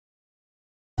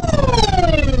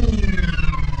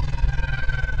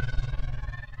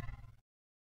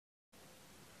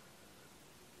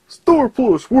Star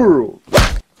Plus World.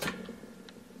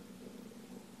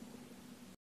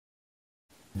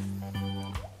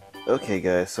 Okay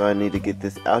guys, so I need to get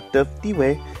this out of the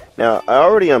way. Now, I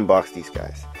already unboxed these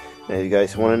guys. Now you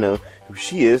guys want to know who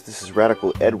she is. This is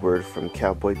Radical Edward from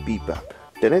Cowboy Bebop.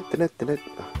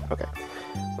 Okay,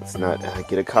 let's not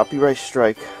get a copyright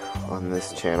strike on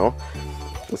this channel.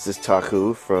 This is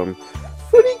Taku from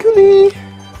Foolie Coolie.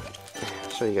 I'll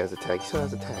show you guys a tag. He still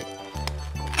has a tag.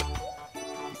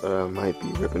 But I might be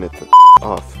ripping it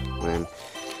off when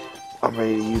I'm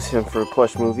ready to use him for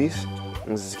plush movies.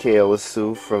 This is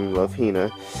Sue from Love Hina.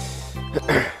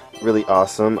 Really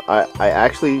awesome. I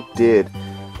actually did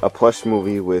a plush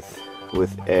movie with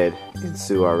Ed and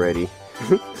Sue already.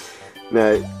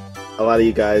 Now, a lot of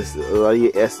you guys,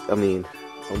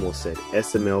 almost said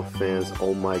SML fans,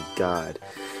 oh my god.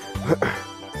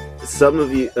 Some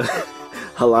of you,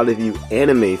 a lot of you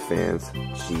anime fans,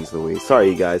 jeez Louise,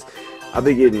 sorry you guys, I've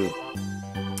been getting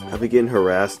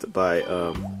harassed by,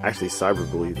 actually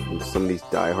cyberbullied from some of these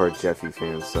diehard Jeffy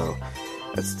fans, so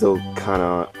that's still kind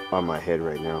of on my head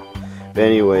right now. But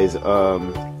anyways, if a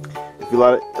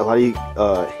lot of you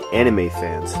anime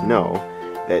fans know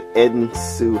that Ed and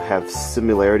Sue have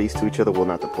similarities to each other. Well,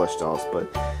 not the plush dolls,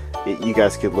 but you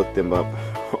guys could look them up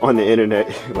on the internet.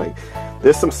 Like,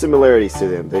 there's some similarities to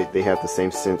them. They have the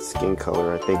same skin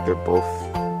color. I think they're both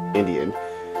Indian,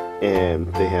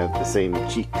 and they have the same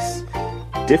cheeks.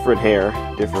 Different hair,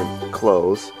 different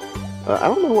clothes. I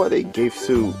don't know why they gave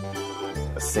Sue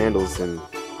sandals and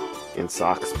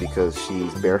socks, because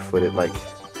she's barefooted like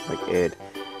Ed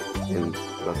and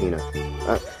Hina.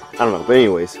 I don't know, but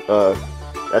anyways,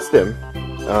 that's them.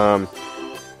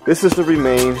 This is the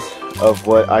remains of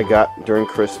what I got during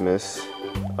Christmas.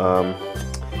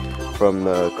 From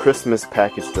the Christmas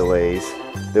package delays.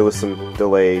 There was some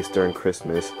delays during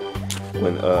Christmas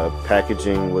when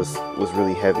packaging was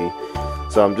really heavy.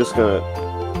 So I'm just gonna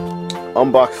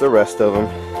unbox the rest of them.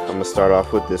 I'm gonna start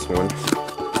off with this one.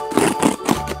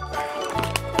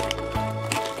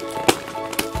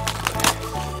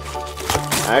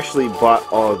 I actually bought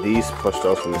all of these plush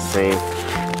dolls from the same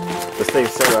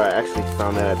seller. I actually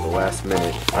found that at the last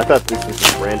minute. I thought this was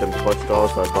just random plush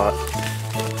dolls I bought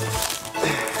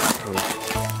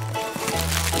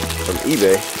from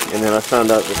eBay, and then I found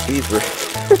out that these were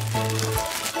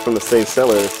from the same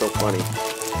seller. It's so funny.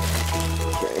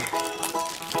 Okay.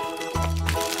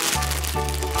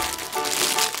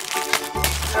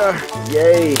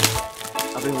 Yay!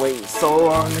 I've been waiting so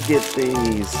long to get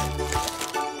these.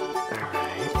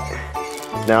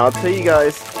 Now I'll tell you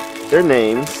guys their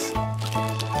names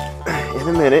in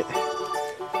a minute.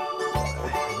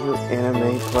 New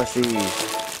anime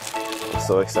plushies. I'm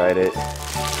so excited.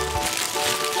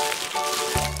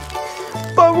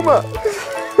 Boom!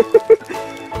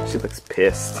 She looks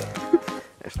pissed.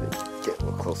 Actually, get a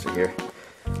little closer here.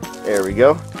 There we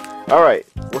go. Alright,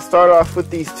 we'll start off with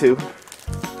these two.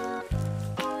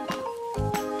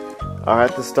 I'll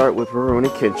have to start with Rurouni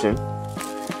Kenshin.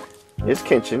 Here's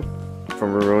Kenshin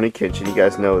from Rurouni Kenshin. You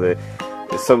guys know that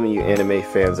there's some of you anime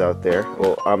fans out there.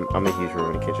 Well, I'm a huge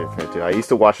Rurouni Kenshin fan too. I used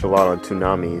to watch a lot on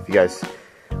Toonami. If you guys,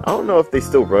 I don't know if they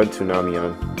still run Toonami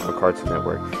on Cartoon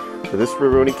Network. So this is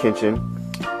Rurouni Kenshin,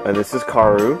 and this is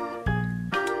Karu.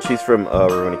 She's from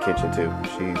Rurouni Kenshin too.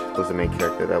 She was the main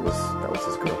character. That was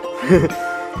his girl.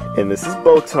 And this is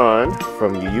Botan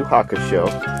from Yu Hakusho.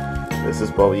 This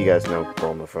is Bulma. You guys know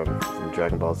Bulma from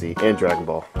Dragon Ball Z and Dragon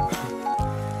Ball.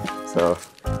 So,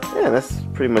 yeah, that's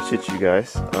pretty much it, you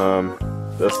guys.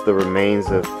 That's the remains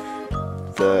of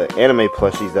the anime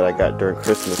plushies that I got during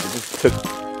Christmas. It just took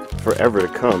forever to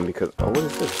come because, oh, what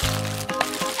is this?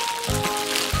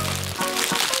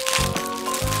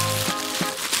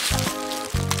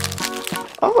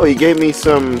 Oh, he gave me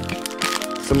some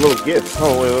little gifts.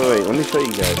 Oh, wait, let me show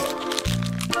you guys.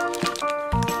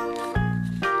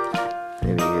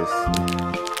 There he is.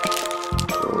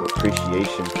 A little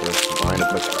appreciation for buying a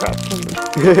bunch of crap from them.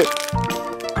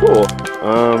 Cool.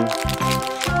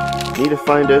 Need to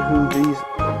find out who these.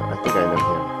 I think I know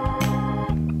him.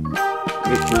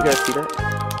 Can you guys see that?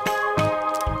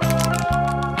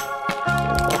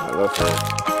 Yeah, oh, I love her.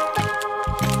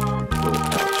 Little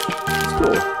pouch. It's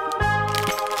cool.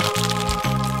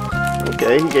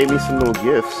 Okay, he gave me some little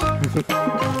gifts.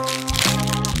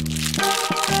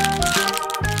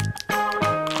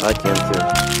 I can too.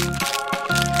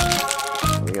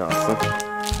 Pretty awesome.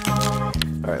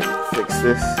 Alright, let's fix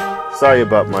this. Sorry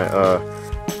about my,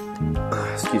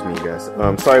 excuse me, you guys.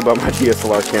 Sorry about my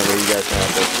DSLR camera. You guys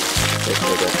have to take a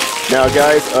look at. Now,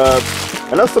 guys,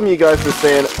 I know some of you guys are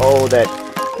saying, oh, that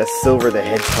Silver the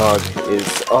Hedgehog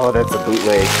is, oh, that's a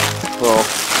bootleg. Well,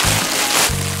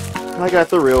 I got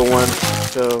the real one,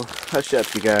 so hush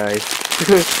up, you guys.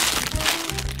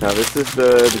 Now this is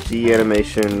the G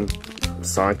Animation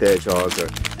Sonic the Hedgehog, or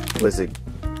was it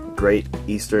Great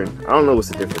Eastern? I don't know what's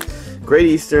the difference. Great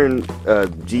Eastern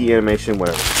G Animation,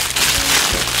 whatever.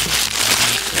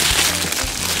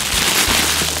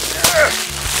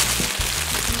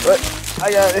 But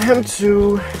I got him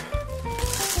too.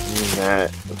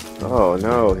 That. Oh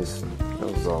no, his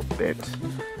nose is all bent.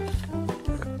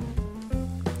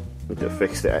 Need to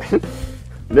fix that.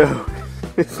 No,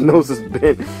 his nose is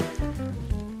bent.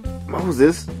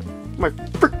 Moses, my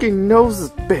freaking nose is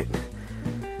bent.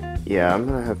 Yeah, I'm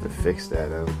gonna have to fix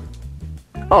that.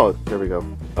 Oh, there we go.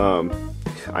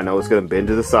 I know it's gonna bend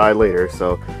to the side later,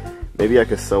 so maybe I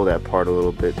could sew that part a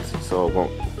little bit so it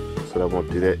won't, so that won't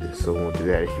do that. So it won't do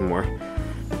that anymore.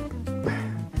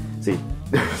 See.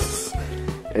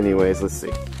 Anyways, let's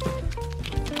see.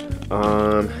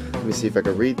 Let me see if I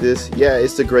can read this. Yeah,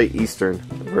 it's the Great Eastern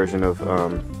version of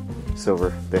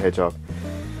Silver the Hedgehog.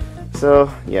 So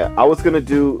yeah, I was gonna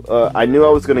do. I knew I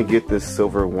was gonna get this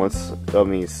Silver once. I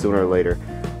mean, sooner or later.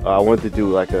 I wanted to do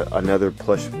like another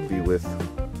plush movie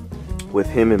with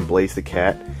him and Blaze the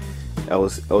Cat. I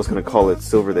was gonna call it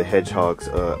Silver the Hedgehog's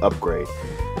upgrade.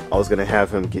 I was gonna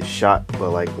have him get shot by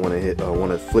like one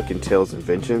of Flick and Tail's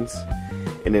inventions,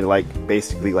 and then like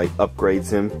basically like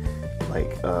upgrades him.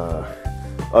 Like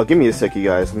oh, give me a sec, you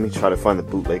guys. Let me try to find the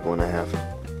bootleg one I have.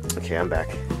 Okay, I'm back.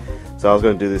 So I was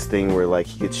gonna do this thing where like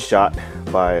he gets shot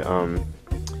by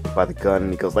the gun,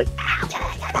 and he goes like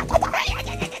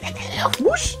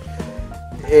whoosh,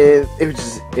 and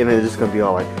it's just gonna be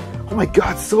all like, oh my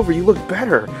God, Silver, you look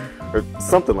better, or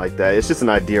something like that. It's just an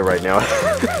idea right now.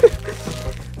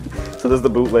 So there's the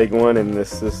bootleg one, and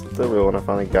this is the real one. I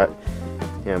finally got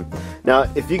him. Now,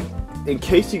 in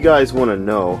case you guys want to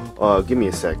know, give me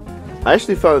a sec. I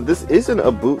actually found that this isn't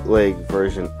a bootleg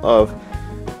version of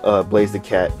Blaze the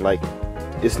Cat. Like,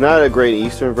 it's not a Great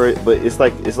Eastern version, but it's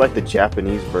like the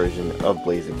Japanese version of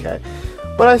Blaze the Cat.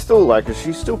 But I still like her.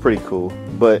 She's still pretty cool.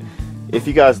 But if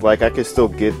you guys like, I could still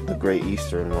get the Great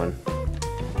Eastern one.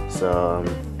 So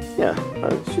yeah,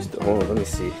 she's still. Hold on, let me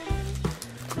see.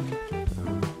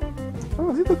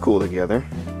 Oh, they look cool together.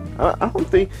 I don't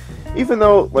think, even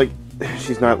though like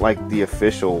she's not like the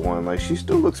official one, like she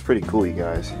still looks pretty cool, you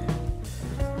guys.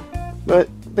 But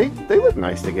they look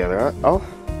nice together. I'll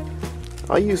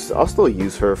still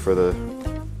use her for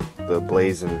the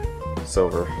Blaze and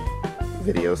Silver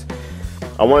videos.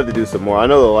 I wanted to do some more. I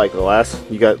know the last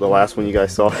one you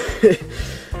guys saw,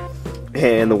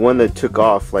 and the one that took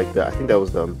off, like I think that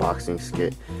was the unboxing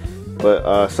skit.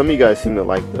 But some of you guys seem to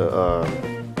like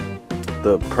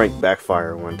the prank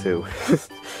backfire one too.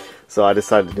 So I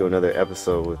decided to do another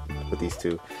episode with these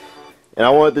two. And I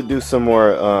wanted to do some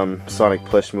more Sonic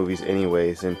plush movies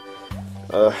anyways, and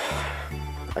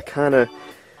I kind of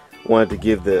wanted to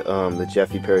give the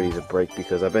Jeffy parodies a break,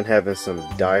 because I've been having some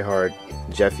diehard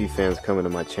Jeffy fans coming to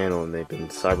my channel, and they've been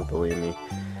cyberbullying me.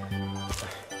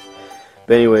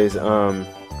 But anyways,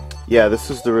 yeah, this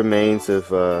is the remains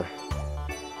of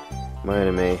my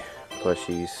anime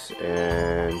plushies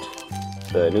and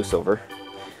the new Silver.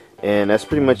 And that's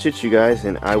pretty much it, you guys,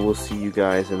 and I will see you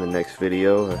guys in the next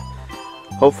video.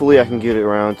 Hopefully I can get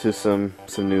around to some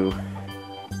new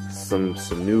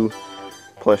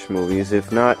plush movies.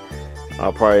 If not,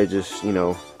 I'll probably just, you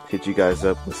know, hit you guys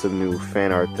up with some new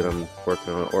fan art that I'm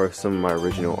working on, or some of my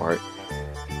original art.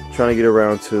 Trying to get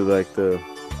around to like the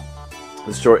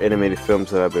short animated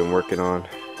films that I've been working on.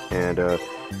 And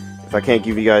if I can't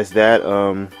give you guys that,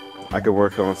 I could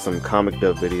work on some comic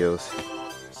dub videos.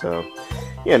 So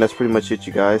yeah, that's pretty much it,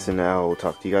 you guys, and I'll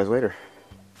talk to you guys later.